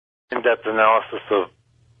in-depth analysis of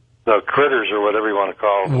the critters or whatever you want to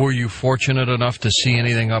call them. Were you fortunate enough to see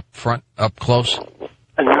anything up front, up close?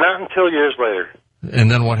 And not until years later.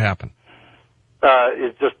 And then what happened?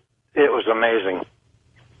 It was amazing.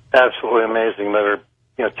 Absolutely amazing. They were,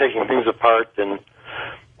 taking things apart and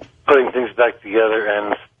putting things back together,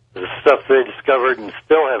 and the stuff they discovered and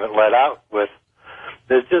still haven't let out with,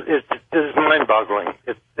 it's mind-boggling.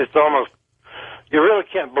 It's almost, you really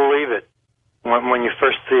can't believe it when you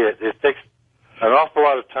first see it. It takes an awful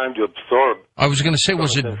lot of time to absorb. I was going to say,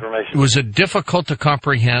 was it difficult to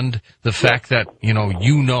comprehend the fact that,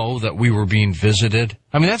 that we were being visited?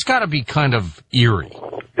 I mean, that's got to be kind of eerie.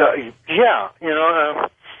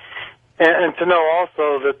 And to know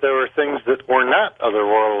also that there were things that were not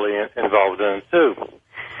otherworldly involved in it, too.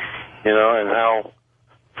 And how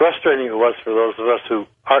frustrating it was for those of us who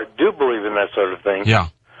do believe in that sort of thing. Yeah.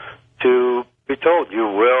 To be told you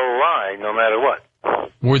will lie no matter what.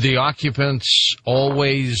 Were the occupants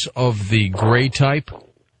always of the gray type?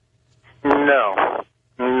 No.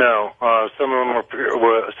 Some of them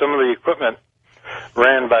were. Some of the equipment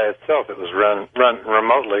ran by itself. It was run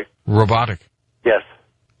remotely. Robotic. Yes.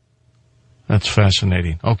 That's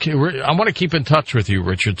fascinating. Okay, I want to keep in touch with you,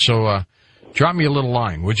 Richard. So, drop me a little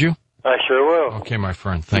line, would you? I sure will. Okay, my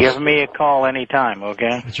friend. Thanks. Give me a call anytime.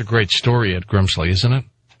 Okay. It's a great story, Ed Grimsley, isn't it?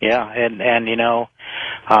 Yeah, and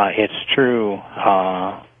it's true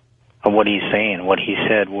what he's saying, what he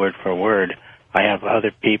said word for word. I have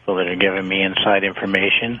other people that are giving me inside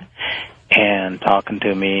information and talking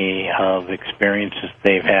to me of experiences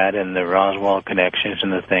they've had and the Roswell connections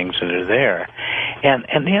and the things that are there.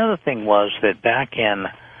 And the other thing was that back in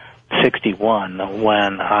 1961,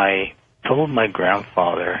 when I told my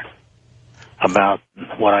grandfather about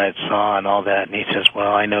what I saw and all that, and he says,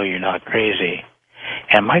 well, I know you're not crazy.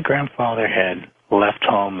 And my grandfather had left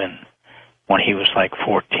home when he was like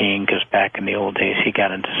 14, because back in the old days he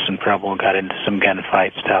got into some trouble, got into some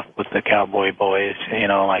gunfight stuff with the cowboy boys,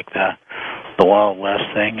 like the Wild West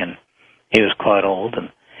thing, and he was quite old.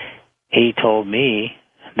 And he told me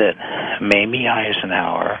that Mamie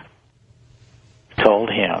Eisenhower told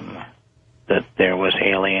him that there was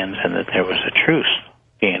aliens and that there was a truce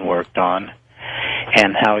being worked on.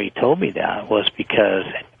 And how he told me that was because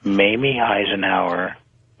Mamie Eisenhower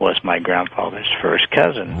was my grandfather's first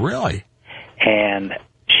cousin. Really? And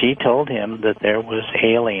she told him that there was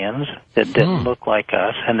aliens that didn't look like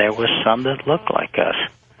us, and there was some that looked like us,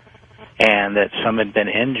 and that some had been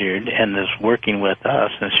injured and was working with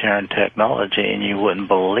us and sharing technology, and you wouldn't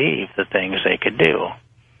believe the things they could do.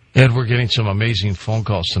 Ed, we're getting some amazing phone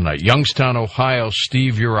calls tonight. Youngstown, Ohio.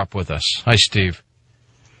 Steve, you're up with us. Hi, Steve.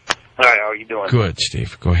 Hi, how are you doing? Good,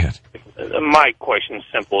 Steve. Go ahead. My question is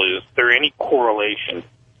simple. Is there any correlation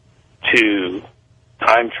to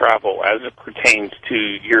time travel as it pertains to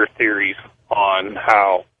your theories on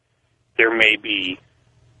how there may be,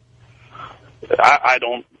 I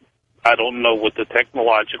don't know what the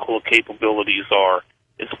technological capabilities are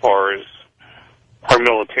as far as our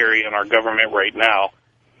military and our government right now,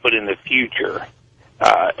 but in the future,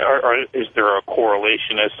 is there a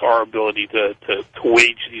correlation as to our ability to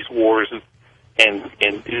wage these wars and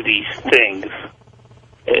do these things?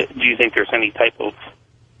 Do you think there's any type of,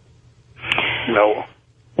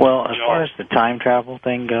 Well, as far as the time travel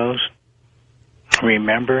thing goes,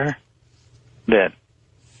 remember that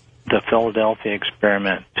the Philadelphia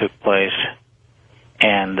experiment took place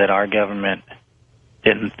and that our government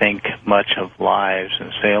didn't think much of lives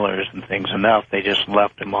and sailors and things enough. They just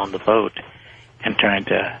left them on the boat and tried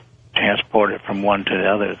to transport it from one to the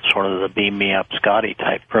other, sort of the Beam Me Up Scotty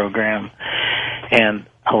type program. And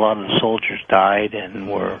a lot of the soldiers died and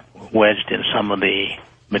were wedged in some of the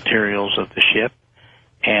materials of the ship,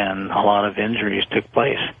 and a lot of injuries took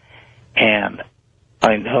place. And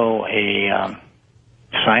I know a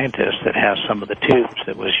scientist that has some of the tubes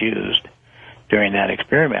that was used during that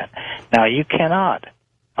experiment. Now, you cannot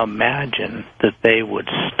imagine that they would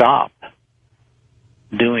stop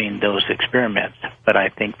doing those experiments, but I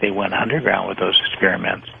think they went underground with those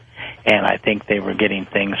experiments. And I think they were getting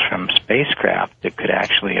things from spacecraft that could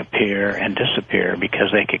actually appear and disappear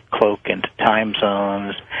because they could cloak into time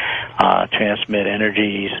zones, transmit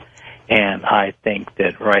energies. And I think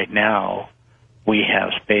that right now we have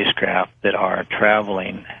spacecraft that are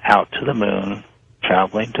traveling out to the moon,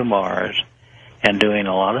 traveling to Mars, and doing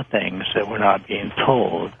a lot of things that we're not being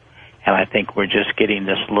told. And I think we're just getting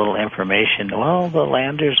this little information. Well, the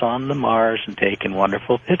lander's on the Mars and taking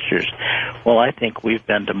wonderful pictures. Well, I think we've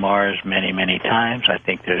been to Mars many, many times. I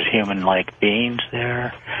think there's human-like beings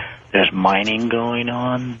there. There's mining going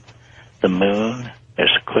on. The moon.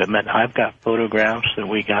 There's equipment. I've got photographs that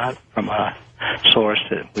we got from a source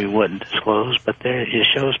that we wouldn't disclose, but it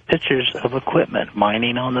shows pictures of equipment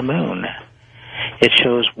mining on the moon. It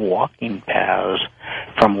shows walking paths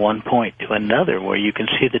from one point to another where you can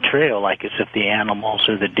see the trail like as if the animals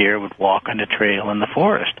or the deer would walk on a trail in the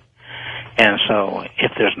forest. And so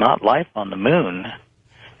if there's not life on the moon,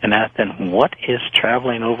 then what is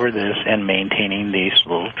traveling over this and maintaining these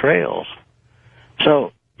little trails?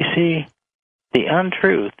 So, you see, the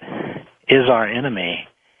untruth is our enemy,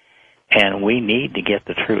 and we need to get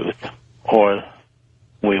the truth, or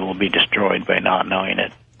we will be destroyed by not knowing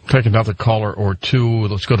it. Take another caller or two.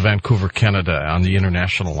 Let's go to Vancouver, Canada on the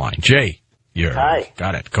international line. Jay, you're... Hi.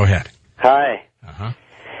 Got it. Go ahead. Hi. Uh-huh.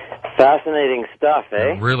 Fascinating stuff,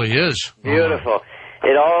 eh? It really is. Beautiful.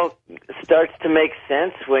 It all starts to make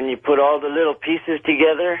sense when you put all the little pieces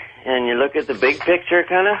together and you look at the big picture,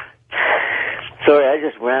 kind of. Sorry, I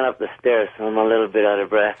just ran up the stairs, so I'm a little bit out of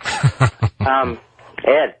breath.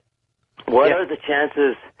 Ed, what are the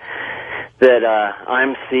chances that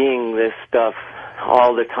I'm seeing this stuff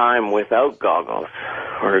all the time without goggles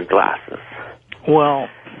or glasses? Well,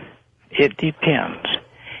 it depends.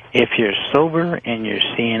 If you're sober and you're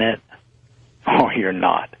seeing it, or you're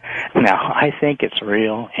not. Now, I think it's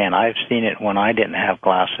real, and I've seen it when I didn't have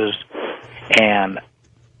glasses, and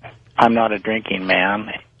I'm not a drinking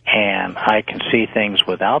man, and I can see things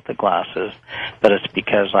without the glasses, but it's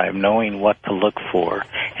because I'm knowing what to look for.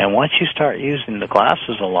 And once you start using the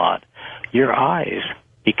glasses a lot, your eyes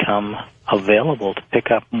become available to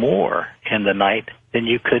pick up more in the night than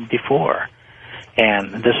you could before.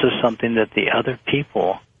 And this is something that the other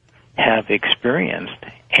people have experienced,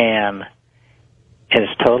 and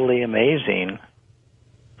it's totally amazing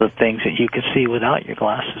the things that you can see without your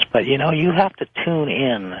glasses. But, you have to tune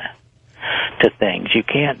in to things. You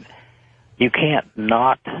can't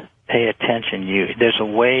not pay attention. There's a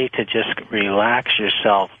way to just relax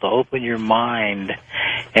yourself, to open your mind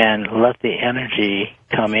and let the energy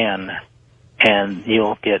come in, and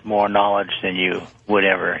you'll get more knowledge than you would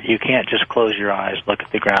ever. You can't just close your eyes, look at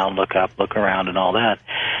the ground, look up, look around, and all that.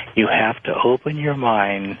 You have to open your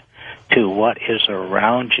mind to what is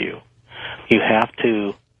around you. You have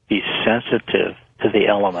to be sensitive to the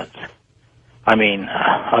elements. I mean,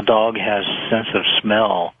 a dog has a sense of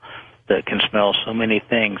smell that can smell so many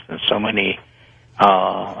things and so many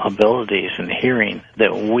abilities and hearing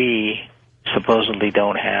that we supposedly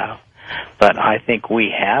don't have. But I think we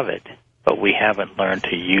have it, but we haven't learned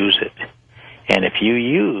to use it. And if you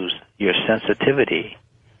use your sensitivity,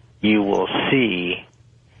 you will see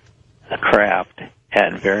the craft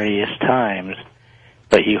at various times,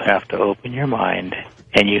 but you have to open your mind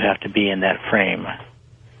and you have to be in that frame.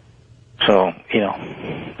 So,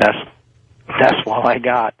 that's what I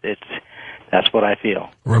got. That's what I feel.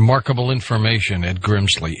 Remarkable information, Ed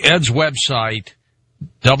Grimsley. Ed's website,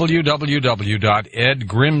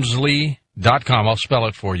 www.edgrimsley.com. I'll spell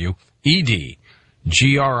it for you.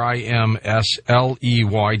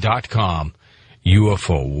 EDGRIMSLEY.com.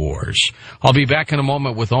 UFO Wars. I'll be back in a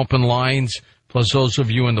moment with open lines. Plus, those of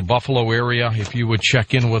you in the Buffalo area, if you would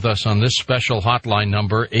check in with us on this special hotline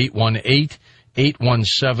number,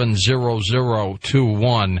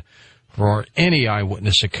 818-817-0021, for any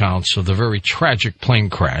eyewitness accounts of the very tragic plane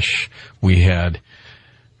crash we had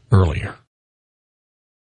earlier.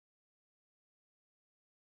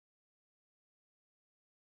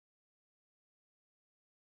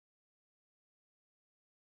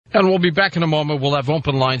 And we'll be back in a moment. We'll have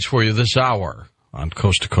open lines for you this hour on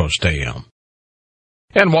Coast to Coast AM.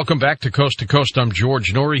 And welcome back to Coast to Coast. I'm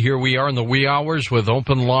George Noory. Here we are in the wee hours with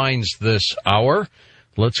open lines this hour.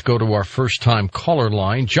 Let's go to our first-time caller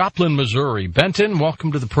line, Joplin, Missouri. Benton,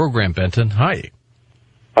 welcome to the program, Benton. Hi.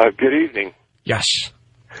 Good evening. Yes.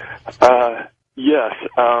 Yes.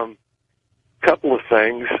 Couple of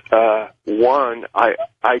things. One, I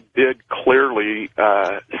did clearly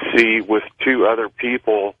see with two other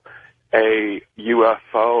people a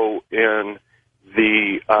UFO in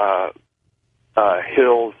the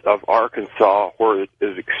hills of Arkansas where it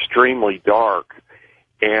is extremely dark,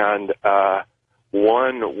 and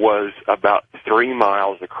one was about 3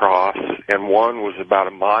 miles across and one was about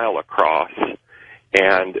a mile across,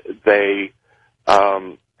 and they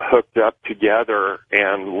hooked up together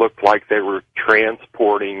and looked like they were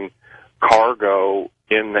transporting cargo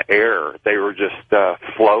in the air. They were just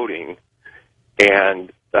floating,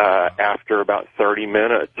 and after about 30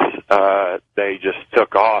 minutes, they just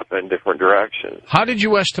took off in different directions. How did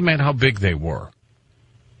you estimate how big they were?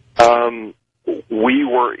 We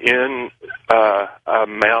were in a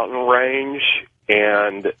mountain range,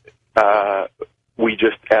 and we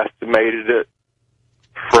just estimated it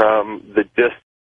from the